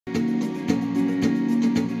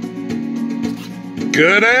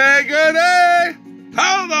Good day.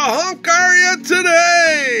 How the hunk are you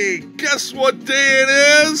today? Guess what day it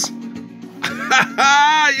is?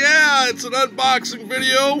 Yeah, it's an unboxing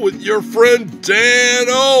video with your friend Dan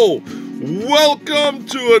O. Welcome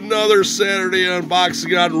to another Saturday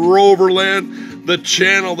unboxing on Rover Land, the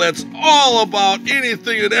channel that's all about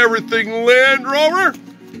anything and everything Land Rover.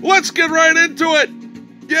 Let's get right into it.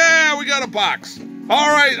 Yeah, we got a box.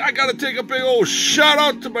 All right, I got to take a big old shout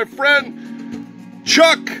out to my friend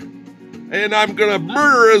Chuck, and I'm going to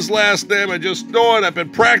murder his last name. I just know it. I've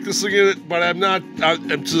been practicing it, but I'm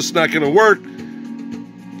just not going to work.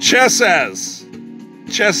 Chasas.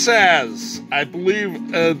 I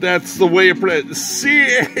believe that's the way you pronounce it.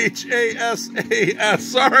 C-H-A-S-A-S.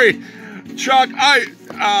 Sorry, Chuck.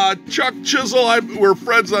 Chuck Chasas. We're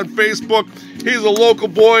friends on Facebook. He's a local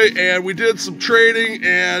boy, and we did some trading,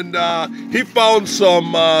 and he found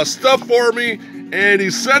some stuff for me, and he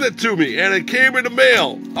sent it to me, and it came in the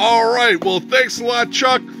mail. All right, well, thanks a lot,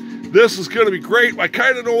 Chuck. This is going to be great. I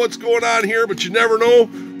kind of know what's going on here, but you never know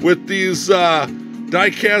with these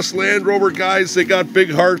die-cast Land Rover guys. They got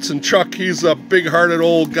big hearts, and Chuck, he's a big-hearted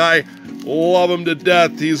old guy. Love him to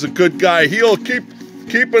death. He's a good guy. He'll keep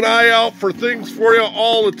an eye out for things for you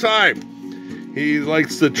all the time. He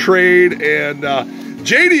likes to trade, and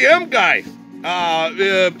JDM guy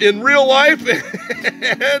in real life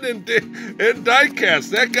and in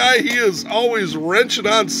diecast. That guy, he is always wrenching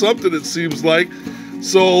on something, it seems like.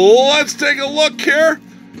 So let's take a look here.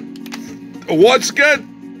 Once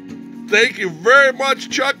again, thank you very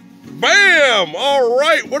much, Chuck. Bam! All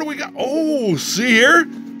right, what do we got? Oh, see here?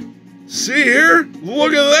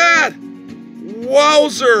 Look at that!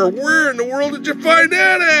 Wowzer! Where in the world did you find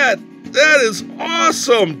that at? That is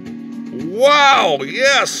awesome. Wow.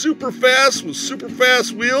 Yeah, super fast with super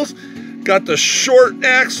fast wheels. Got the short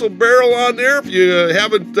axle barrel on there. If you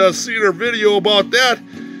haven't seen our video about that,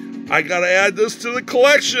 I got to add this to the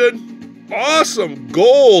collection. Awesome.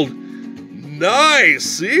 Gold. Nice.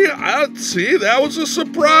 See, that was a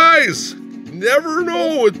surprise. Never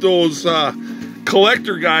know with those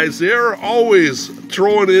collector guys. They're always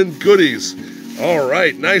throwing in goodies. All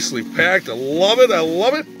right. Nicely packed. I love it.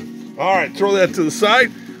 All right, throw that to the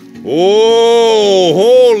side. Oh,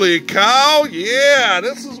 holy cow. Yeah,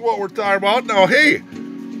 this is what we're talking about. Now, hey,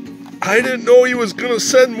 I didn't know he was going to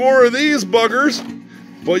send more of these buggers.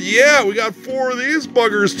 But, yeah, we got 4 of these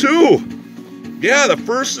buggers, too. Yeah, the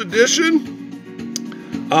first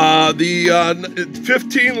edition. The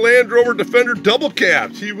 15 Land Rover Defender double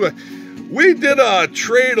cabs. We did a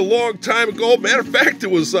trade a long time ago. Matter of fact, it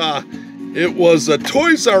was a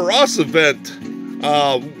Toys R Us event.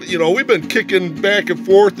 You know, we've been kicking back and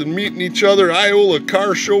forth and meeting each other. Iola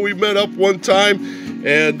Car Show, we met up one time.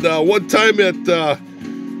 And one time at,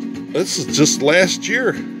 this is just last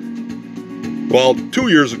year. Well, 2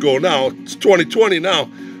 years ago now. It's 2020 now.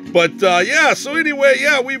 But, yeah, so anyway,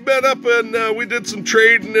 yeah, we met up and we did some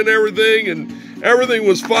trading and everything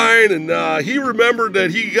was fine. And he remembered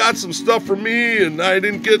that he got some stuff from me and I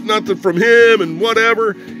didn't get nothing from him and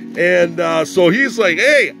whatever. And so he's like,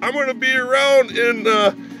 hey, I'm going to be around and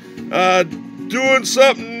doing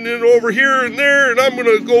something over here and there, and I'm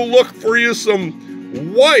going to go look for you some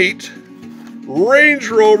white Range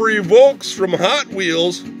Rover Evokes from Hot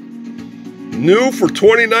Wheels, new for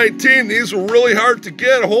 2019. These were really hard to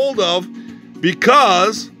get a hold of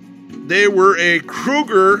because they were a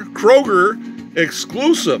Kroger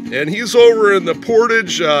exclusive, and he's over in the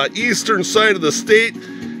Portage eastern side of the state.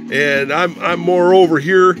 And I'm more over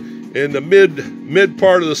here in the mid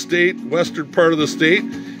part of the state, western part of the state,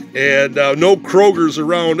 and no Krogers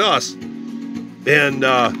around us. And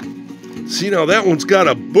see, now that one's got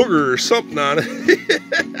a booger or something on it.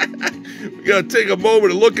 We gotta take a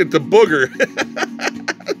moment to look at the booger.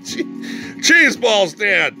 Cheese ball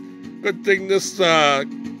stand. Good thing this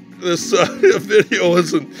video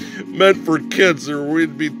isn't meant for kids, or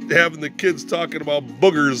we'd be having the kids talking about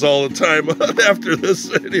boogers all the time after this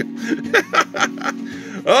video.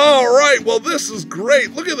 All right, well, this is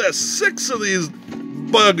great. Look at that, 6 of these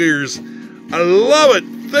buggers. I love it.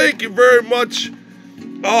 Thank you very much.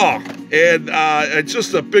 Oh, and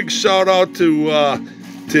just a big shout out to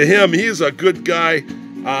him. He's a good guy.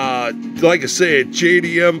 Like I say, a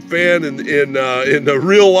JDM fan in the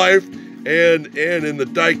real life. And in the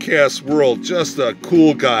diecast world, just a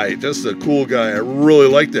cool guy. I really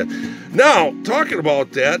like that. Now, talking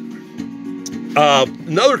about that,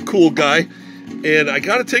 another cool guy, and I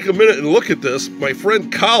got to take a minute and look at this. My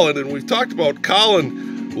friend Colin, and we've talked about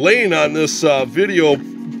Colin Lane on this video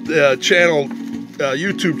channel,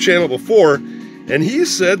 YouTube channel before, and he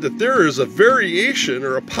said that there is a variation,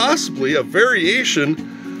 or possibly a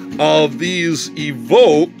variation of these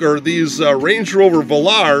Evoque or these Range Rover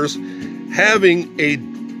Velars having a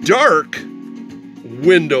dark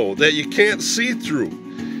window that you can't see through,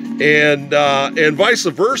 and vice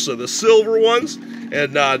versa, the silver ones,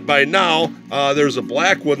 and by now there's a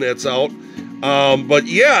black one that's out. But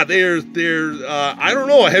yeah, they're I don't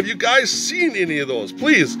know, have you guys seen any of those?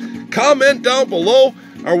 Please comment down below.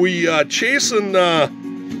 Are we chasing a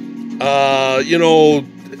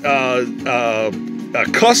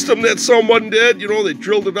custom that someone did? You know, they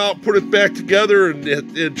drilled it out, put it back together,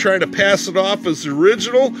 and trying to pass it off as the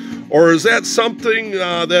original? Or is that something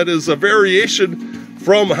that is a variation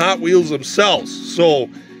from Hot Wheels themselves? So,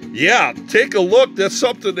 yeah, take a look. That's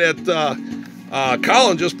something that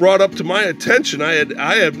Colin just brought up to my attention.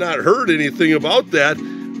 I have not heard anything about that,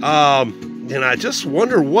 and I just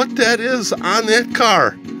wonder what that is on that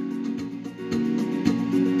car.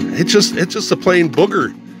 It's just a plain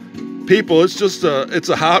booger. People, it's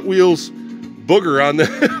a Hot Wheels booger on there.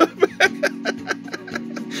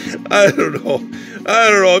 I don't know.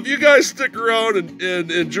 If you guys stick around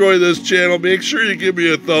and enjoy this channel, make sure you give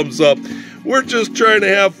me a thumbs up. We're just trying to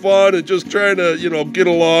have fun and just trying to, get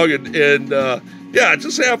along and yeah,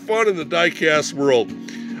 just have fun in the diecast world.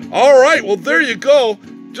 All right, well, there you go.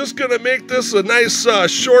 Just going to make this a nice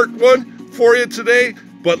short one for you today.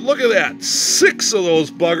 But look at that, 6 of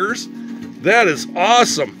those buggers. That is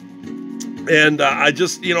awesome. And I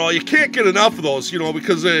just, you can't get enough of those,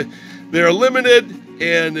 because they're limited.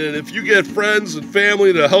 And if you get friends and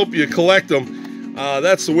family to help you collect them,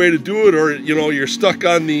 that's the way to do it. Or, you're stuck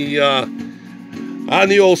on the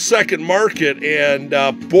old second market. And,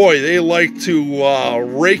 boy, they like to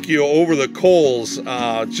rake you over the coals.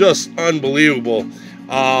 Just unbelievable.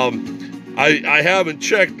 I haven't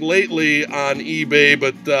checked lately on eBay,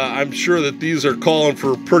 but I'm sure that these are calling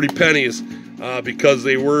for pretty pennies. Because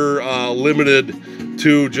they were limited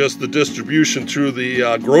to just the distribution through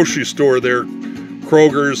the grocery store there,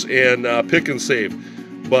 Kroger's and Pick and Save.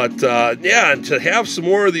 But yeah, and to have some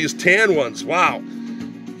more of these tan ones, wow.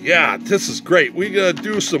 Yeah, this is great. We gotta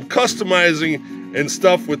do some customizing and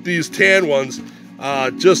stuff with these tan ones.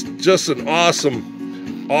 Just an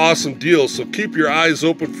awesome deal. So keep your eyes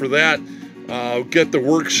open for that. Get the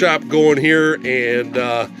workshop going here, and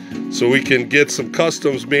so we can get some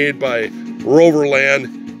customs made by Rover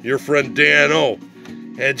Land, your friend Dan O.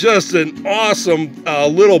 And just an awesome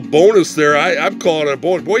little bonus there. I'm calling it a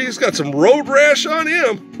bonus. Boy, he's got some road rash on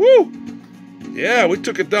him. Woo! Yeah, we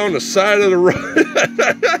took it down the side of the road.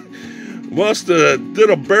 Must have did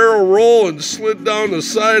a barrel roll and slid down the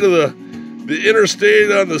side of the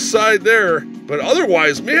interstate on the side there. But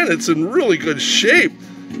otherwise, man, it's in really good shape.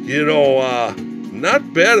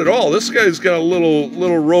 Not bad at all. This guy's got a little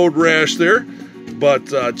road rash there. But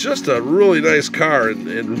just a really nice car,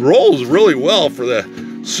 and rolls really well for the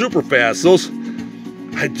super fast. Those,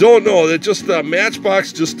 I don't know, that just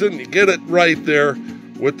Matchbox just didn't get it right there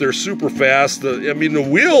with their super fast. I mean, the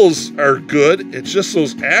wheels are good. It's just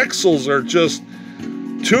those axles are just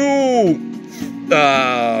too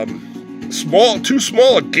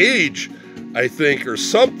small a gauge, I think, or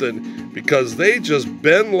something, because they just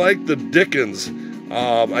bend like the dickens.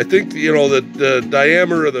 I think the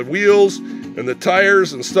diameter of the wheels and the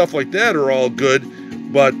tires and stuff like that are all good,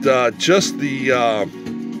 but just the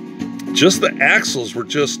axles were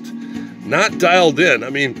just not dialed in. I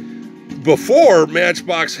mean, before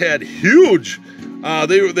Matchbox had huge,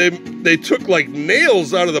 they took like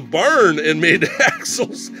nails out of the barn and made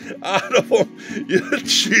axles out of them.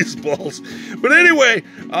 Cheese balls. But anyway,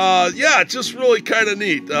 yeah, just really kind of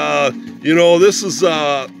neat. This is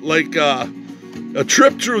like a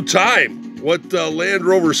trip through time. What Land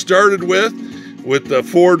Rover started with the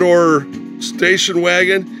 4-door station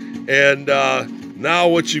wagon, and now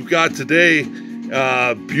what you've got today,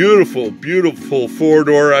 beautiful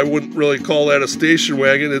 4-door. I wouldn't really call that a station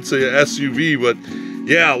wagon. It's a SUV, but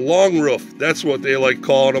yeah, long roof. That's what they like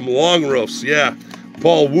calling them, long roofs. Yeah,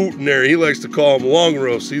 Paul Wooten there, he likes to call them long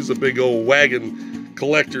roofs. He's a big old wagon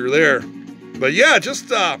collector there. But yeah, just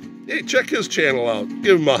hey, check his channel out.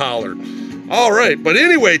 Give him a holler. All right, but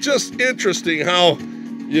anyway, just interesting how,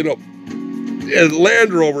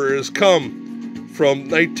 Land Rover has come from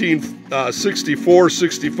 1964,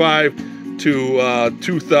 65 to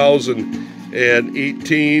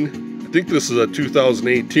 2018. I think this is a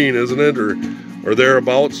 2018, isn't it, or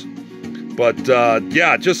thereabouts? But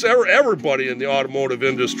yeah, just everybody in the automotive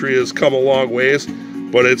industry has come a long ways.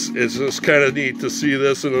 But it's just kind of neat to see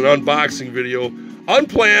this in an unboxing video.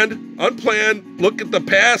 Unplanned, look at the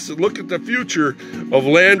past and look at the future of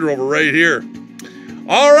Land Rover right here.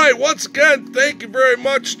 All right, once again, thank you very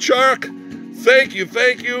much, Chuck. Thank you.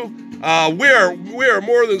 We are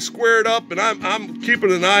more than squared up, and I'm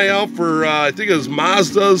keeping an eye out for I think it's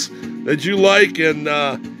Mazdas that you like, and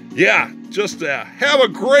yeah, just have a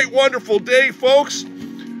great, wonderful day, folks.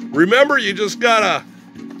 Remember, you just gotta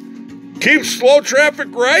keep slow traffic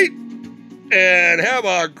right, and have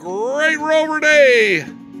a great Rover day.